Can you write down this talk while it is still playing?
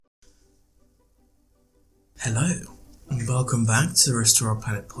Hello, and welcome back to the Restore Our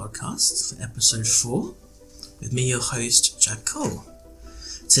Planet podcast for episode 4 with me, your host, Jack Cole.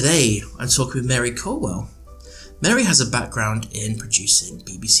 Today, I'm talking with Mary Colwell. Mary has a background in producing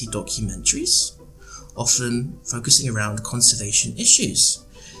BBC documentaries, often focusing around conservation issues.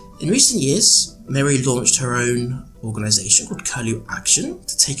 In recent years, Mary launched her own organisation called Curlews Action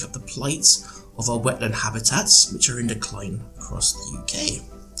to take up the plight of our wetland habitats, which are in decline across the UK.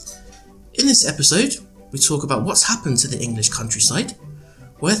 In this episode, we talk about what's happened to the English countryside,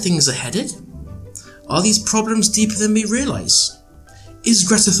 where things are headed. Are these problems deeper than we realise? Is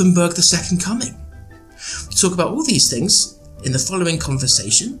Greta Thunberg the second coming? We talk about all these things in the following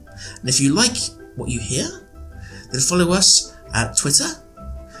conversation, and if you like what you hear, then follow us at Twitter,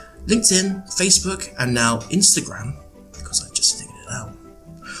 LinkedIn, Facebook, and now Instagram, because I just figured it out.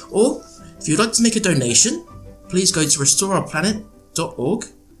 Or, if you'd like to make a donation, please go to restoreourplanet.org,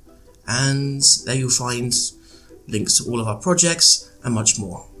 and there you'll find links to all of our projects and much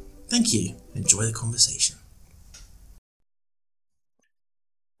more. Thank you. Enjoy the conversation.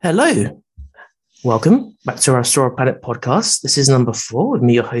 Hello. Welcome back to our Restore Our Planet podcast. This is number 4 with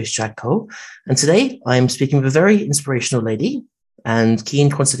me, your host, Jack Cole. And today I am speaking with a very inspirational lady and keen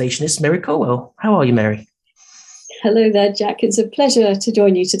conservationist, Mary Colwell. How are you, Mary? Hello there, Jack. It's a pleasure to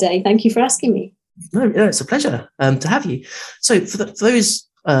join you today. Thank you for asking me. No, it's a pleasure to have you. So for those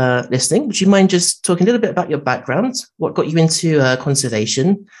listening, would you mind just talking a little bit about your background, what got you into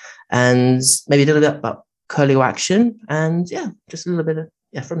conservation, and maybe a little bit about Curlews Action, and just a little bit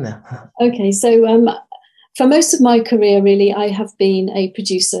of, from there. Okay, so for most of my career, really, I have been a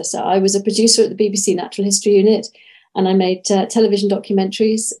producer. So I was a producer at the BBC Natural History Unit, and I made television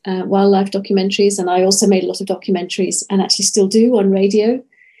documentaries, wildlife documentaries, and I also made a lot of documentaries, and actually still do on radio.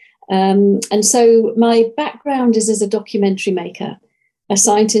 And so my background is as a documentary maker, a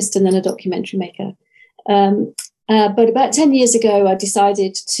scientist and then a documentary maker. But about 10 years ago, I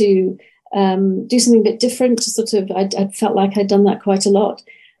decided to do something a bit different. I felt like I'd done that quite a lot.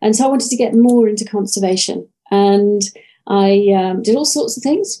 And so I wanted to get more into conservation. And I did all sorts of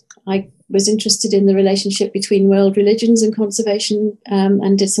things. I was interested in the relationship between world religions and conservation,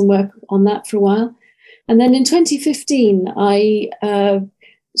 and did some work on that for a while. And then in 2015, I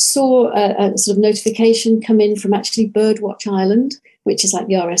saw a sort of notification come in from actually Birdwatch Ireland, which is like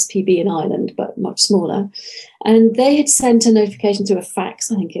the RSPB in Ireland, but much smaller. And they had sent a notification through a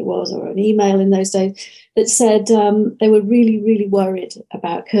fax, I think it was, or an email in those days, that said they were really, really worried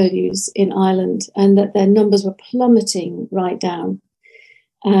about curlews in Ireland and that their numbers were plummeting right down.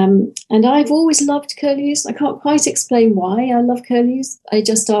 And I've always loved curlews. I can't quite explain why I love curlews. They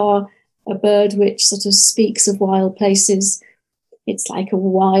just are a bird which sort of speaks of wild places. It's like a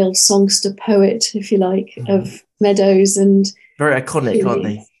wild songster poet, if you like, of meadows and very iconic, aren't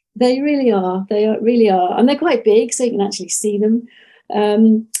they? They really are. Really are, and they're quite big, so you can actually see them.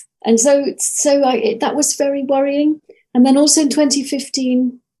 And so that was very worrying. And then also in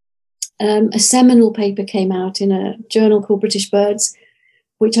 2015, a seminal paper came out in a journal called British Birds,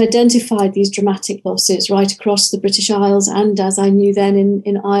 which identified these dramatic losses right across the British Isles, and as I knew then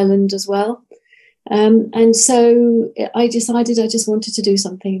in Ireland as well. And so I decided I just wanted to do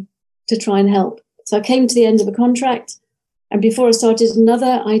something to try and help. So I came to the end of a contract. And before I started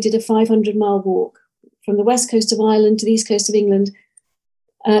another, I did a 500-mile walk from the west coast of Ireland to the east coast of England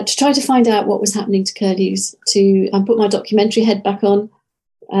to try to find out what was happening to curlews, to put my documentary head back on,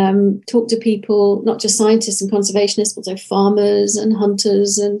 talk to people, not just scientists and conservationists, but also farmers and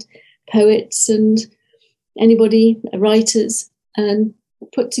hunters and poets and anybody, writers, and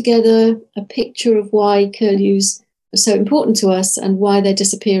put together a picture of why curlews are so important to us and why they're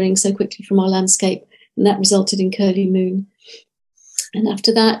disappearing so quickly from our landscape. And that resulted in Curlew Moon. And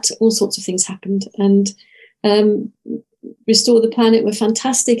after that, all sorts of things happened. And Restore the Planet were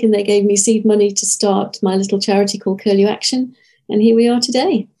fantastic, and they gave me seed money to start my little charity called Curlews Action. And here we are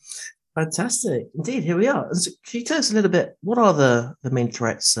today. Fantastic. Indeed, here we are. So can you tell us a little bit, what are the main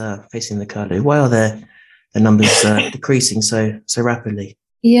threats facing the curlew? Why are the numbers decreasing so rapidly?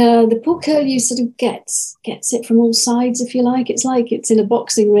 Yeah, the poor curlew sort of gets it from all sides, if you like. It's like it's in a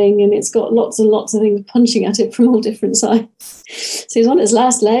boxing ring and it's got lots and lots of things punching at it from all different sides. So he's on his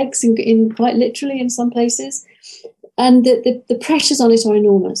last legs, in quite literally in some places. And the pressures on it are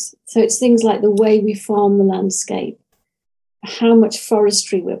enormous. So it's things like the way we farm the landscape, how much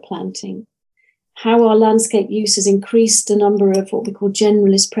forestry we're planting, how our landscape use has increased the number of what we call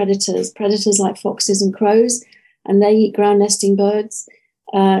generalist predators like foxes and crows, and they eat ground nesting birds.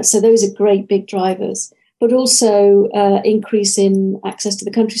 So those are great big drivers, but also increase in access to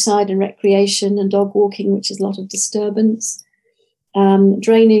the countryside and recreation and dog walking, which is a lot of disturbance.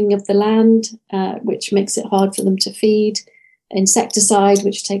 draining of the land, which makes it hard for them to feed, insecticide,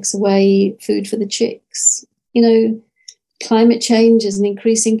 which takes away food for the chicks. Climate change is an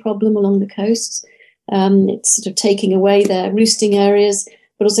increasing problem along the coasts. It's sort of taking away their roosting areas,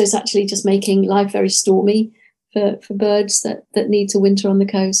 but also it's actually just making life very stormy for birds that need to winter on the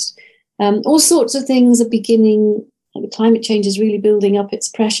coast. All sorts of things are beginning. Climate change is really building up its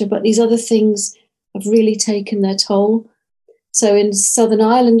pressure, but these other things have really taken their toll. So in Southern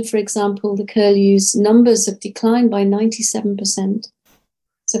Ireland, for example, the curlews numbers have declined by 97%.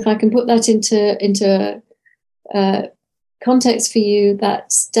 So if I can put that into context for you,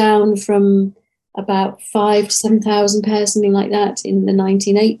 that's down from about 5,000 to 7,000 pairs, something like that, in the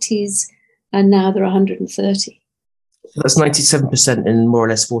 1980s, and now there are 130. So that's 97% in more or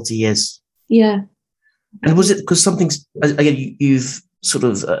less 40 years. Yeah. And was it because something's, again, you've sort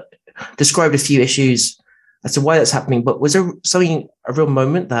of described a few issues as to why that's happening, but was there a real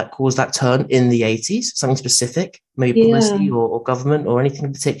moment that caused that turn in the 80s? Something specific, maybe policy or government or anything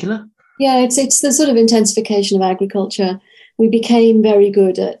in particular? Yeah, it's the sort of intensification of agriculture. We became very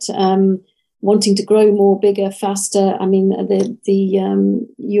good at wanting to grow more, bigger, faster. I mean, the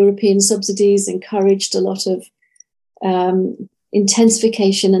European subsidies encouraged a lot of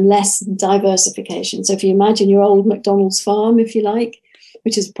intensification and less diversification. So if you imagine your old McDonald's farm, if you like,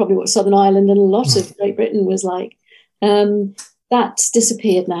 which is probably what Southern Ireland and a lot of Great Britain was like, that's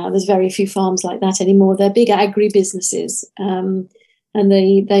disappeared now. There's very few farms like that anymore. They're big agri-businesses, and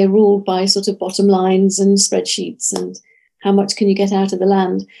they're ruled by sort of bottom lines and spreadsheets and how much can you get out of the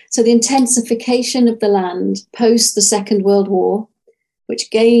land. So the intensification of the land post the Second World War,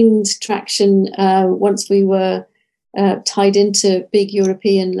 which gained traction once we were tied into big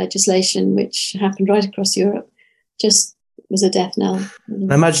European legislation, which happened right across Europe, just was a death knell.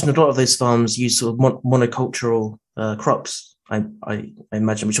 I imagine a lot of those farms use sort of monocultural crops, I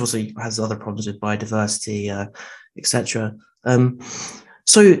imagine, which also has other problems with biodiversity, etc.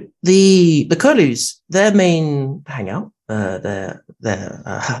 So the curlews, their main hangout, their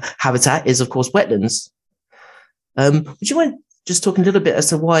habitat is, of course, wetlands. Would you mind just talking a little bit as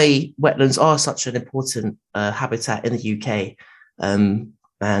to why wetlands are such an important habitat in the UK?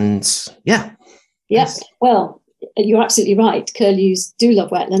 Well, you're absolutely right. Curlews do love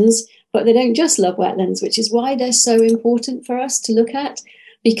wetlands, but they don't just love wetlands, which is why they're so important for us to look at.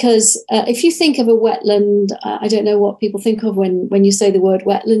 Because if you think of a wetland, I don't know what people think of when you say the word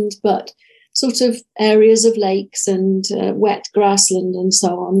wetland, but sort of areas of lakes and wet grassland and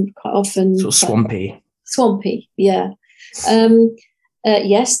so on, quite often. Sort of swampy. Swampy, yeah.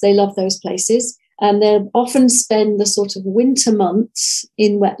 Yes, they love those places, and they often spend the sort of winter months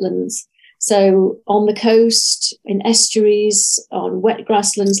in wetlands. So on the coast, in estuaries, on wet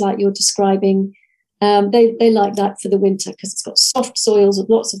grasslands like you're describing, they like that for the winter because it's got soft soils with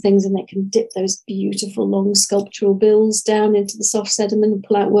lots of things, and they can dip those beautiful long sculptural bills down into the soft sediment and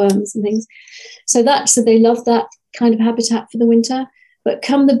pull out worms and things. So they love that kind of habitat for the winter. But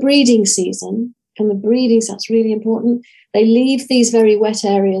come the breeding season, that's really important. They leave these very wet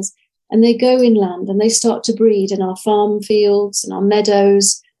areas and they go inland and they start to breed in our farm fields and our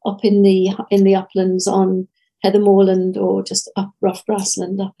meadows, up in the uplands on heather moorland, or just up rough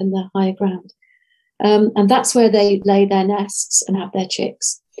grassland up in the higher ground. And that's where they lay their nests and have their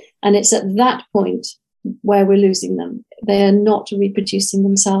chicks. And it's at that point where we're losing them. They are not reproducing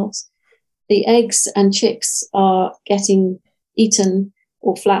themselves. The eggs and chicks are getting eaten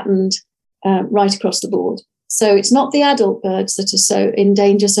or flattened right across the board. So it's not the adult birds that are so in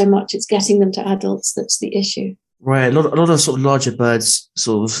danger so much, it's getting them to adults that's the issue. Right, a lot of sort of larger birds,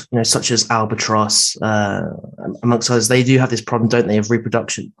 sort of, such as albatross, amongst others, they do have this problem, don't they, of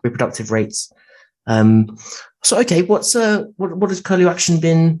reproductive rates. So, okay, what has Curlew Action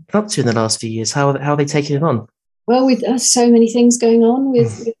been up to in the last few years? How are they taking it on? Well, there's so many things going on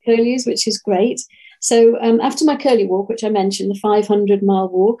with curlews, which is great. So after my curlew walk, which I mentioned, the 500-mile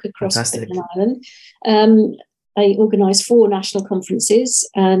walk across Britain Island, I organised 4 national conferences,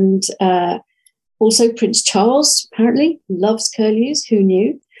 and also Prince Charles apparently loves curlews. Who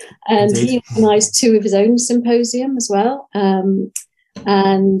knew? And Indeed. He organised 2 of his own symposium as well.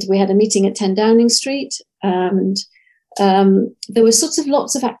 And we had a meeting at 10 Downing Street, and there was sort of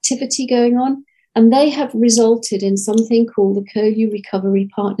lots of activity going on, and they have resulted in something called the Curlew Recovery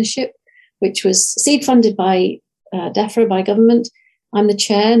Partnership, which was seed funded by DEFRA, by government. I'm the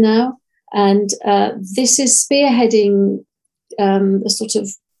chair now, and this is spearheading the sort of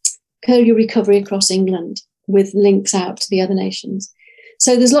curlew recovery across England with links out to the other nations.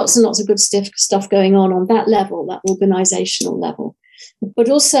 So there's lots and lots of good stuff going on that level, that organisational level. But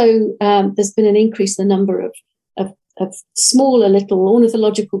also there's been an increase in the number of of smaller little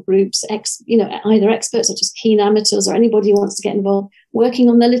ornithological groups, either experts or just keen amateurs or anybody who wants to get involved, working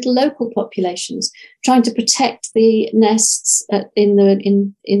on their little local populations, trying to protect the nests in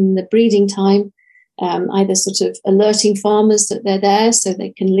the breeding time, either sort of alerting farmers that they're there so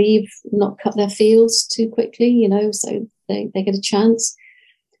they can leave, not cut their fields too quickly, so they get a chance,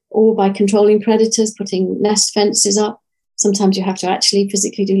 or by controlling predators, putting nest fences up. Sometimes you have to actually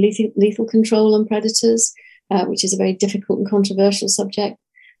physically do lethal control on predators, which is a very difficult and controversial subject.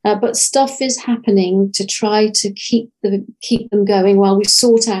 But stuff is happening to try to keep them going while we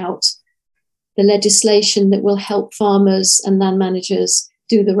sort out the legislation that will help farmers and land managers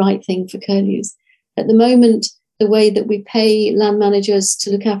do the right thing for curlews. At the moment, the way that we pay land managers to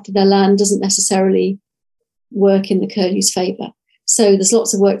look after their land doesn't necessarily work in the curlew's favour. So there's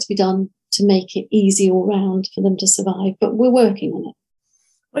lots of work to be done to make it easy all round for them to survive, but we're working on it.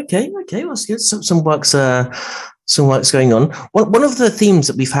 Okay, well, that's good. Some work's going on. One of the themes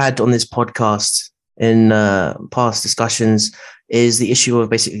that we've had on this podcast in past discussions is the issue of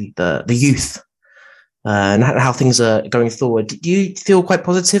basically the youth and how things are going forward. Do you feel quite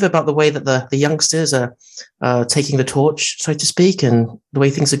positive about the way that the youngsters are taking the torch, so to speak, and the way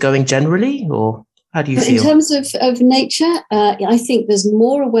things are going generally, or how do you feel? In terms of nature, I think there's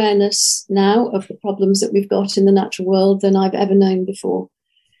more awareness now of the problems that we've got in the natural world than I've ever known before.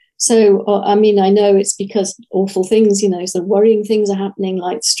 So, I know it's because awful things, so worrying things are happening,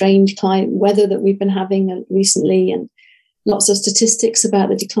 like strange weather that we've been having recently, and lots of statistics about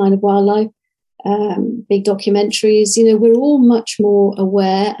the decline of wildlife, big documentaries. We're all much more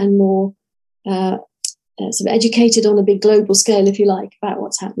aware and more sort of educated on a big global scale, if you like, about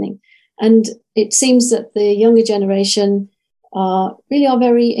what's happening. And it seems that the younger generation are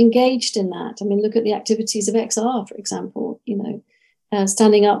very engaged in that. Look at the activities of XR, for example,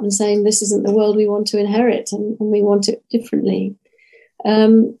 standing up and saying this isn't the world we want to inherit and we want it differently.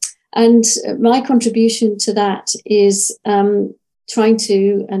 And my contribution to that is trying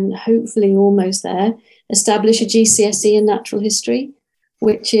to, and hopefully almost there, establish a GCSE in natural history,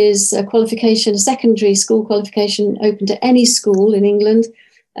 which is a qualification, a secondary school qualification open to any school in England,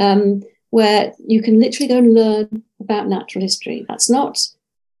 where you can literally go and learn about natural history. It's not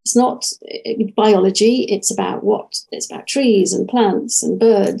biology. It's about trees and plants and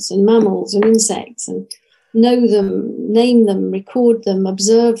birds and mammals and insects, and know them, name them, record them,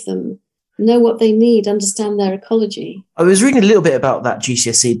 observe them, know what they need, understand their ecology. I was reading a little bit about that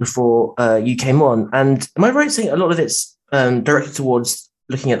GCSE before you came on, and am I right in saying a lot of it's directed towards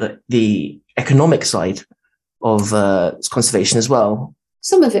looking at the economic side of conservation as well?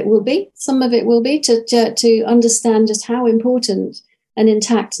 Some of it will be. Some of it will be to understand just how important an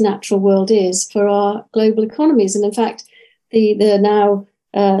intact natural world is for our global economies. And in fact, the now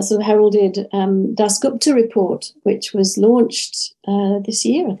sort of heralded Dasgupta report, which was launched this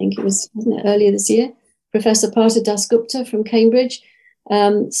year, I think wasn't it earlier this year, Professor Partha Dasgupta from Cambridge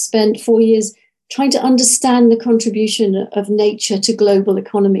spent 4 years trying to understand the contribution of nature to global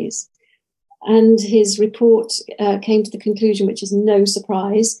economies. And his report came to the conclusion, which is no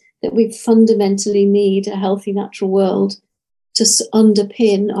surprise, that we fundamentally need a healthy natural world to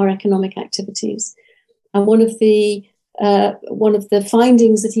underpin our economic activities. And one of the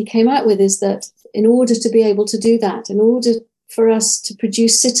findings that he came out with is that in order to be able to do that, in order for us to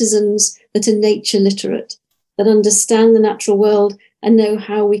produce citizens that are nature literate, that understand the natural world and know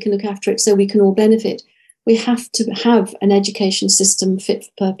how we can look after it so we can all benefit, we have to have an education system fit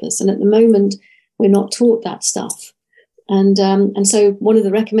for purpose. And at the moment, we're not taught that stuff. And so one of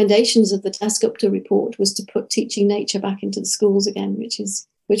the recommendations of the Dasgupta report was to put teaching nature back into the schools again, which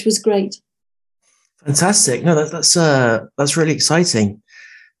was great. Fantastic. No, that's really exciting.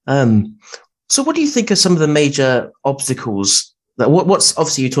 So what do you think are some of the major obstacles that what's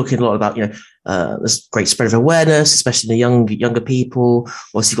obviously you're talking a lot about, there's great spread of awareness, especially in the younger people.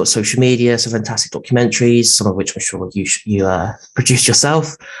 Obviously you've got social media, some fantastic documentaries, some of which I'm sure you produced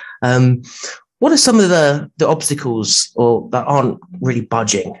yourself. What are some of the obstacles or that aren't really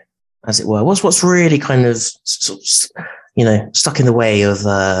budging, as it were? What's really kind of stuck in the way of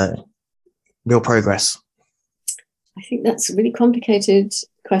real progress? I think that's a really complicated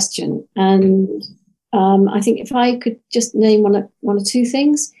question, and I think if I could just name one or two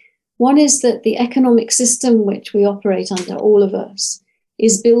things. One is that the economic system which we operate under, all of us,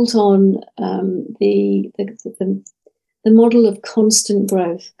 is built on the model of constant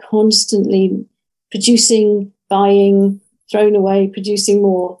growth, constantly producing, buying, thrown away, producing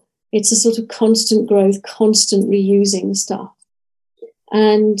more. It's a sort of constant growth, constant reusing stuff.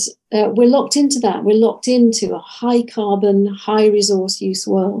 And we're locked into that. We're locked into a high carbon, high resource use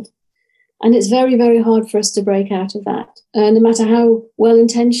world. And it's very, very hard for us to break out of that. No matter how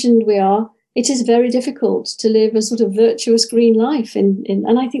well-intentioned we are, it is very difficult to live a sort of virtuous green life.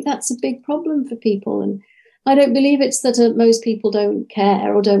 And I think that's a big problem for people. And I don't believe it's that most people don't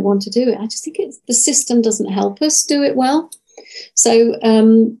care or don't want to do it. I just think the system doesn't help us do it well. So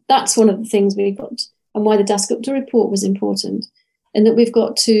that's one of the things we've got, and why the Dasgupta report was important, and that we've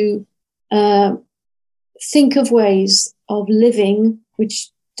got to think of ways of living which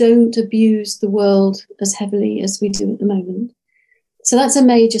don't abuse the world as heavily as we do at the moment. So that's a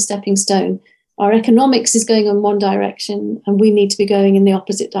major stepping stone. Our economics is going in one direction, and we need to be going in the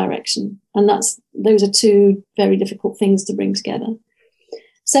opposite direction. And those are two very difficult things to bring together.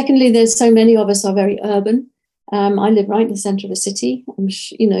 Secondly, there's so many of us are very urban. I live right in the centre of a city.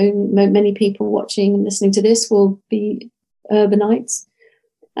 Many people watching and listening to this will be urbanites.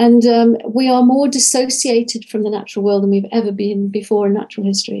 And we are more dissociated from the natural world than we've ever been before in natural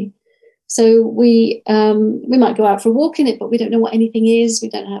history. So we might go out for a walk in it, but we don't know what anything is. We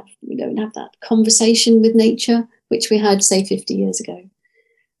don't have that conversation with nature, which we had, say, 50 years ago.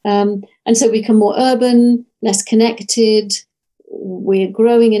 And so we become more urban, less connected. We're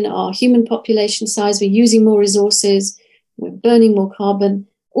growing in our human population size. We're using more resources. We're burning more carbon.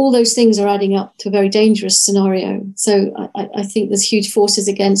 All those things are adding up to a very dangerous scenario. So I think there's huge forces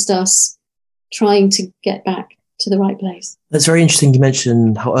against us trying to get back to the right place. That's very interesting. You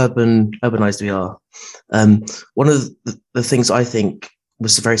mentioned how urbanized we are. One of the things I think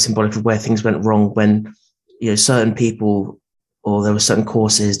was very symbolic of where things went wrong when, certain people, or there were certain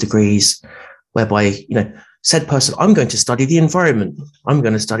courses, degrees, whereby, said person, I'm going to study the environment. I'm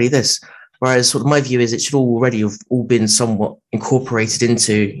going to study this. Whereas sort of my view is it should already have all been somewhat incorporated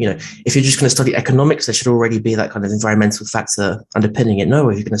into, if you're just going to study economics, there should already be that kind of environmental factor underpinning it. No,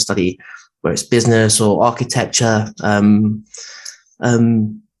 if you're going to study where it's business or architecture. And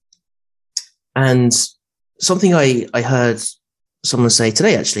something I heard someone say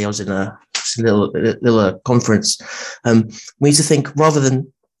today, actually, I was in a little conference. We need to think, rather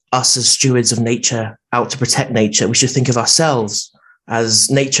than us as stewards of nature out to protect nature, we should think of ourselves as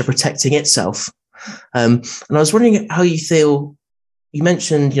nature protecting itself. And I was wondering how you feel. You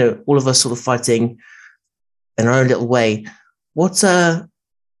mentioned, all of us sort of fighting in our own little way. What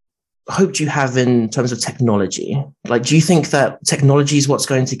hope do you have in terms of technology? Like, do you think that technology is what's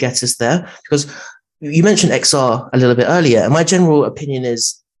going to get us there? Because you mentioned XR a little bit earlier, and my general opinion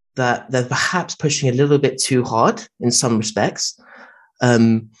is that they're perhaps pushing a little bit too hard in some respects.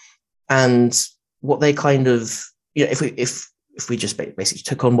 And what they kind of, if we just basically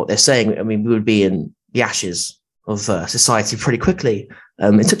took on what they're saying, I mean, we would be in the ashes of society pretty quickly.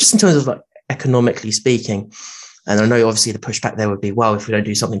 Just in terms of like economically speaking. And I know obviously the pushback there would be, well, if we don't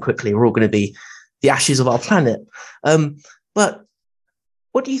do something quickly, we're all going to be the ashes of our planet. But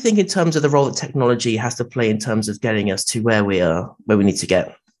what do you think in terms of the role that technology has to play in terms of getting us to where we need to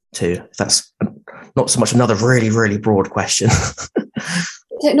get to? If that's not so much another really, really broad question.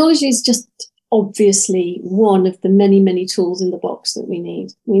 Technology is just obviously one of the many, many tools in the box that we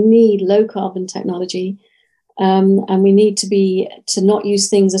need. We need low carbon technology, and we need to not use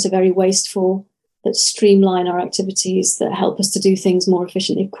things that are very wasteful, that streamline our activities, that help us to do things more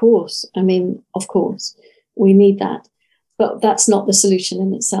efficiently. Of course, we need that. But that's not the solution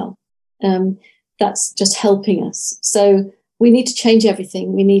in itself. That's just helping us. So we need to change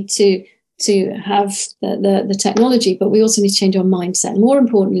everything. We need to have the technology, but we also need to change our mindset. More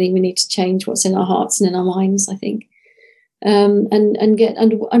importantly, we need to change what's in our hearts and in our minds, I think, and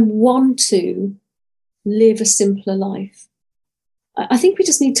want to live a simpler life. I think we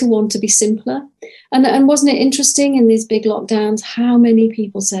just need to want to be simpler. And wasn't it interesting in these big lockdowns how many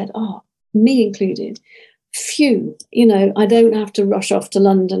people said, me included, phew, I don't have to rush off to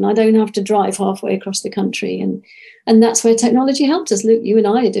London. I don't have to drive halfway across the country. And that's where technology helped us. Luke, you and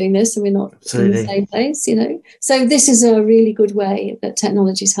I are doing this and we're not in the same place, So this is a really good way that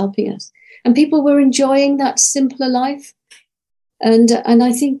technology is helping us. And people were enjoying that simpler life. And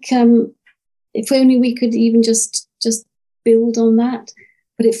I think if only we could even just build on that.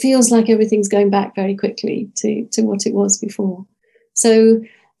 But it feels like everything's going back very quickly to what it was before. So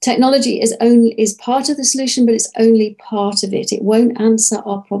technology is part of the solution, but it's only part of it. It won't answer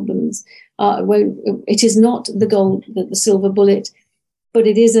our problems. It is not the silver bullet, but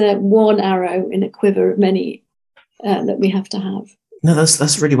it is one arrow in a quiver of many that we have to have. No,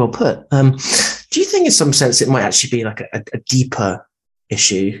 that's really well put. Do you think in some sense it might actually be like a deeper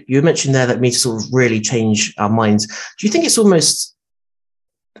issue? You mentioned there that we need to sort of really change our minds. Do you think it's almost,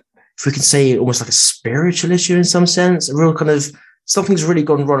 if we could say, almost like a spiritual issue in some sense, a real kind of something's really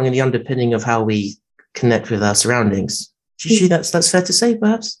gone wrong in the underpinning of how we connect with our surroundings? Do you see that's fair to say,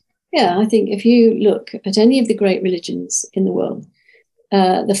 perhaps? Yeah, I think if you look at any of the great religions in the world,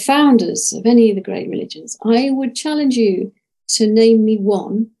 the founders of any of the great religions, I would challenge you to name me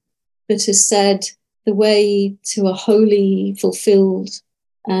one that has said the way to a holy, fulfilled,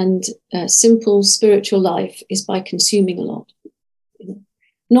 and simple spiritual life is by consuming a lot.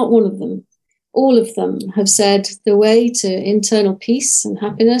 Not one of them. All of them have said the way to internal peace and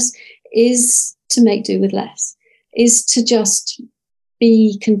happiness is to make do with less, is to just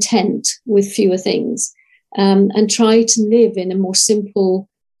be content with fewer things, and try to live in a more simple,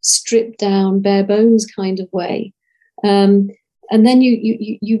 stripped down, bare bones kind of way. And then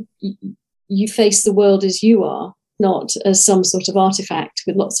you face the world as you are, not as some sort of artifact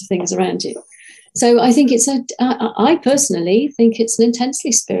with lots of things around you. So I think I personally think it's an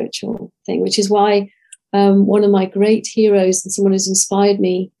intensely spiritual thing, which is why one of my great heroes and someone who's inspired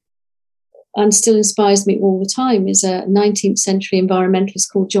me and still inspires me all the time is a 19th century environmentalist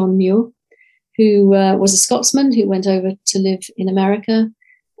called John Muir, who was a Scotsman who went over to live in America,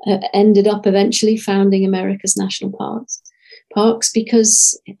 ended up eventually founding America's national parks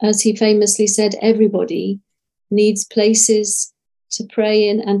because, as he famously said, everybody needs places to pray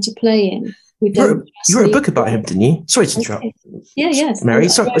in and to play in. You wrote a book about him, didn't you? Sorry to interrupt. Yes. Mary,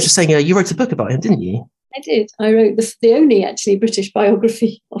 sorry, I was just saying, you wrote a book about him, didn't you? I did. I wrote the only actually British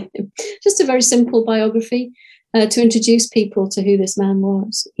biography of him, just a very simple biography to introduce people to who this man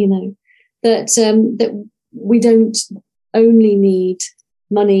was. That we don't only need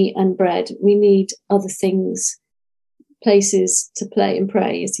money and bread; we need other things, places to play and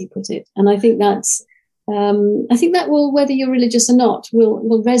pray, as he put it. And I think that's. I think that will, whether you're religious or not,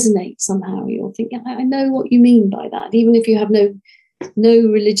 will resonate somehow. You'll think, I know what you mean by that, even if you have no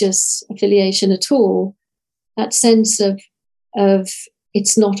religious affiliation at all. That sense of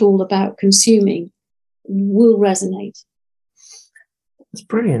it's not all about consuming will resonate. That's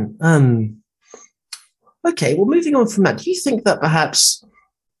brilliant. Okay, well, moving on from that, do you think that perhaps,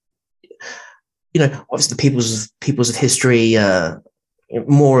 obviously the peoples of history,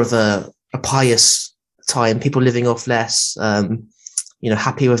 more of a pious time, people living off less,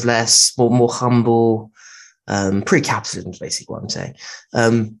 happy with less, more humble, pre-capitalism is basically what I'm saying.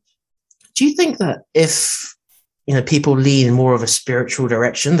 Do you think that if people lean in more of a spiritual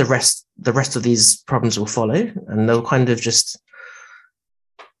direction, the rest of these problems will follow, and they'll kind of just,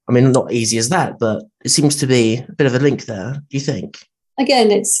 not easy as that, but it seems to be a bit of a link there. Do you think?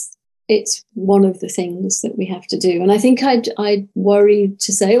 Again, it's one of the things that we have to do. And I think I'd worry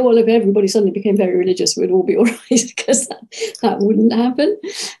to say, well, if everybody suddenly became very religious, we'd all be all right, because that wouldn't happen.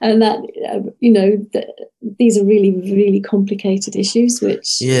 And that, these are really, really complicated issues,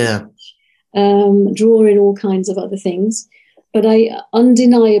 which draw in all kinds of other things. But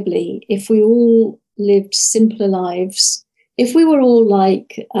undeniably, if we all lived simpler lives, if we were all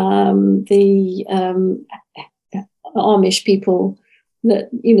like the Amish people, that,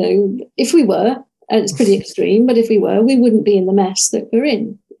 if we were, and it's pretty extreme, but if we were, we wouldn't be in the mess that we're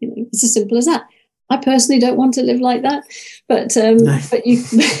in. It's as simple as that. I personally don't want to live like that, but you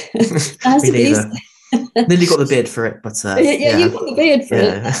has to be. Nearly got the beard for it, but you've got the beard for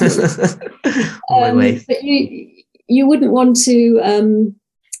it. My way. But you wouldn't want to.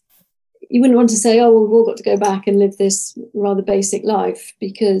 You wouldn't want to say, "Oh, well, we've all got to go back and live this rather basic life,"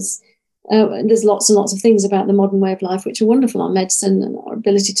 because there's lots and lots of things about the modern way of life which are wonderful: our medicine and our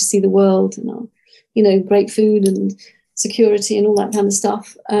ability to see the world, and our, great food and security and all that kind of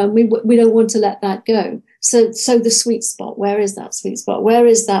stuff. We don't want to let that go. So the sweet spot. Where is that sweet spot? Where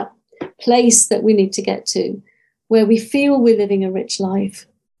is that place that we need to get to, where we feel we're living a rich life,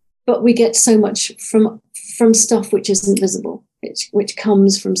 but we get so much from stuff which isn't visible, which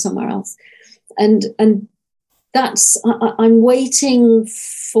comes from somewhere else, and that's I'm waiting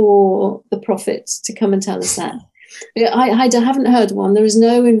for the prophet to come and tell us that. I haven't heard one. There is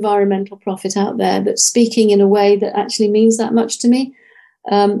no environmental prophet out there that's speaking in a way that actually means that much to me,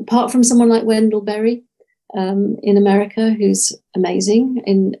 apart from someone like Wendell Berry in America, who's amazing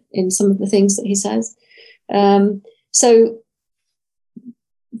in some of the things that he says. So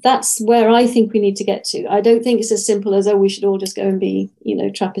that's where I think we need to get to. I don't think it's as simple as, we should all just go and be,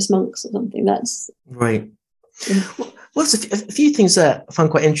 Trappist monks or something. That's right. Well, there's a few things that I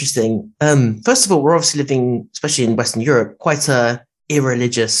found quite interesting. First of all, we're obviously living, especially in Western Europe, quite a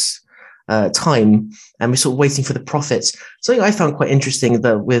irreligious time, and we're sort of waiting for the prophets. Something I found quite interesting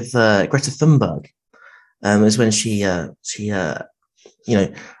that with Greta Thunberg is when she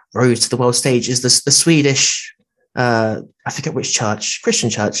rose to the world stage, is the Swedish, I forget which church, Christian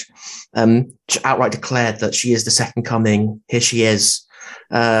church, outright declared that she is the second coming. Here she is.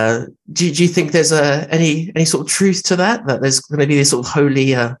 Do you think there's any sort of truth to that there's going to be this sort of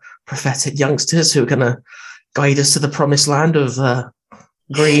holy prophetic youngsters who are going to guide us to the promised land of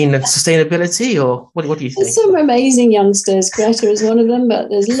green and sustainability, or what do you think? There's some amazing youngsters. Greta is one of them, but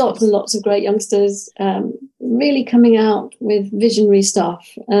there's lots and lots of great youngsters really coming out with visionary stuff.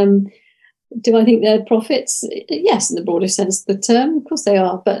 Do I think they're prophets? Yes, in the broader sense of the term, of course they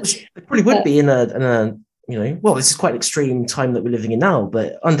are. But they probably would be in a well, this is quite an extreme time that we're living in now,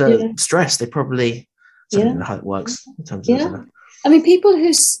 but under stress, they probably, I don't know how it works in terms of... I mean, people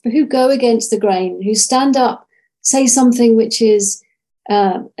who go against the grain, who stand up, say something which is,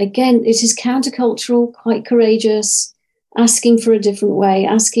 again, it is countercultural, quite courageous, asking for a different way,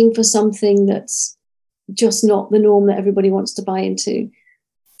 asking for something that's just not the norm that everybody wants to buy into.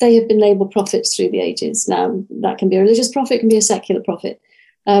 They have been labelled prophets through the ages. Now, that can be a religious prophet, can be a secular prophet.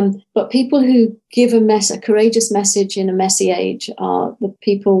 But people who give a courageous message in a messy age are the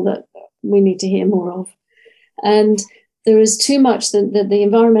people that we need to hear more of. And there is too much that the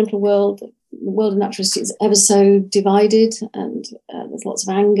environmental world, the world of natural history, is ever so divided, and there's lots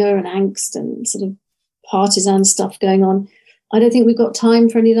of anger and angst and sort of partisan stuff going on. I don't think we've got time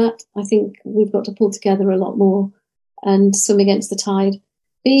for any of that. I think we've got to pull together a lot more and swim against the tide.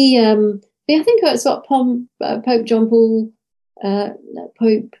 I think it's what Pope John Paul,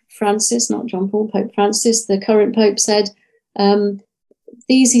 Pope Francis, not John Paul, Pope Francis, the current Pope, said,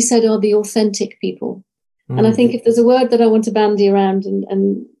 these, he said, are the authentic people. And I think if there's a word that I want to bandy around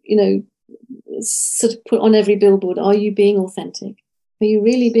and sort of put on every billboard, are you being authentic? Are you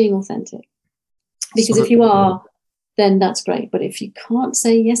really being authentic? Because if you are, then that's great. But if you can't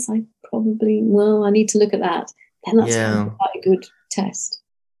say, yes, I need to look at that, then that's quite a good test.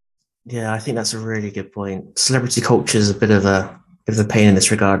 Yeah, I think that's a really good point. Celebrity culture is a bit of a pain in this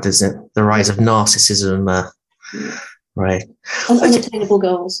regard, isn't it? The rise of narcissism, right? Unattainable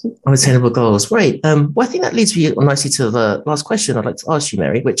goals. Unattainable goals, right? Well, I think that leads me nicely to the last question I'd like to ask you,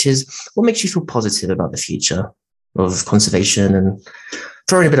 Mary, which is, what makes you feel positive about the future of conservation? And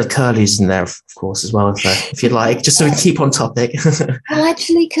throwing a bit of Curlews in there, of course, as well, if you'd like, just so we can keep on topic. Well,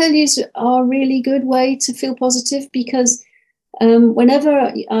 actually, Curlews are a really good way to feel positive, because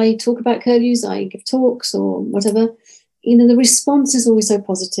whenever I talk about Curlews, I give talks or whatever, the response is always so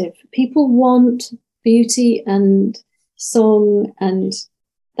positive. People want beauty and song and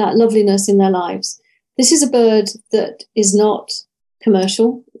that loveliness in their lives. This is a bird that is not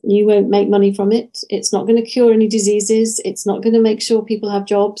commercial. You won't make money from it. It's not going to cure any diseases. It's not going to make sure people have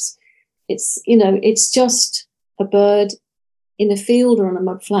jobs. It's just a bird in a field or on a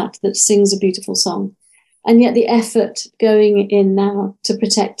mud flat that sings a beautiful song. And yet the effort going in now to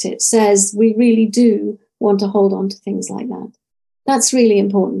protect it says we really do want to hold on to things like that. That's really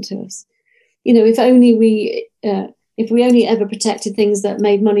important to us. If we only ever protected things that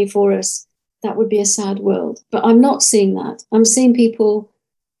made money for us, that would be a sad world. But I'm not seeing that. I'm seeing people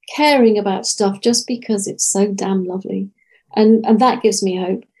caring about stuff just because it's so damn lovely. And that gives me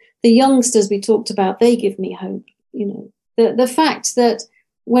hope. The youngsters we talked about, they give me hope. The fact that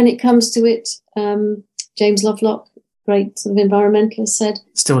when it comes to it, James Lovelock, great sort of environmentalist, said,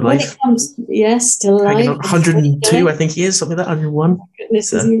 still alive. Yes, still alive. 102, I think he is, something like that, 101.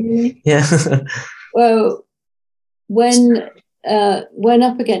 Goodness, is he really? Yeah. Well, when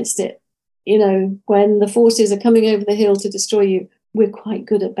up against it, when the forces are coming over the hill to destroy you, we're quite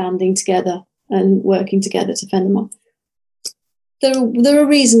good at banding together and working together to fend them off. There are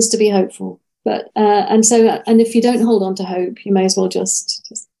reasons to be hopeful, but and if you don't hold on to hope, you may as well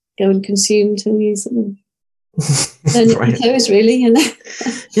just go and consume till you sort of turn your toes, really.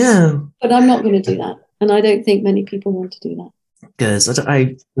 Yeah. But I'm not going to do that, and I don't think many people want to do that. Good.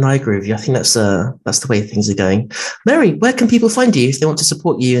 I agree with you. I think that's the way things are going. Mary, where can people find you if they want to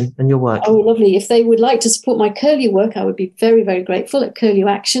support you and your work? Oh, lovely. If they would like to support my Curlew work, I would be very, very grateful at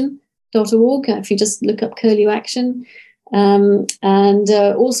curlewaction.org. If you just look up Curlew Action, and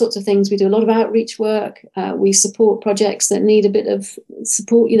all sorts of things. We do a lot of outreach work. We support projects that need a bit of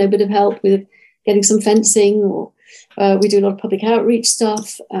support, a bit of help with getting some fencing, or we do a lot of public outreach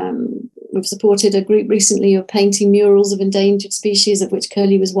stuff. We've supported a group recently of painting murals of endangered species, of which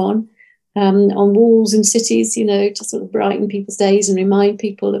curlew was one, on walls in cities, to sort of brighten people's days and remind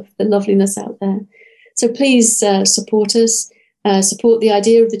people of the loveliness out there. So please support us, support the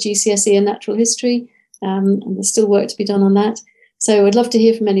idea of the GCSE and natural history, and there's still work to be done on that. So I'd love to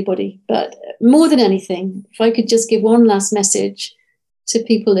hear from anybody. But more than anything, if I could just give one last message to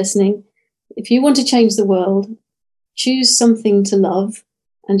people listening, if you want to change the world, choose something to love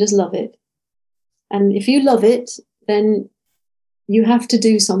and just love it. And if you love it, then you have to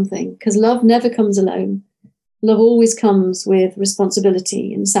do something, because love never comes alone. Love always comes with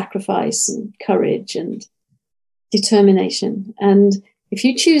responsibility and sacrifice and courage and determination. And If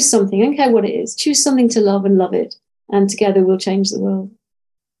you choose something, I don't care what it is, choose something to love and love it. And together we'll change the world.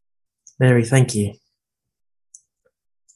 Mary, thank you.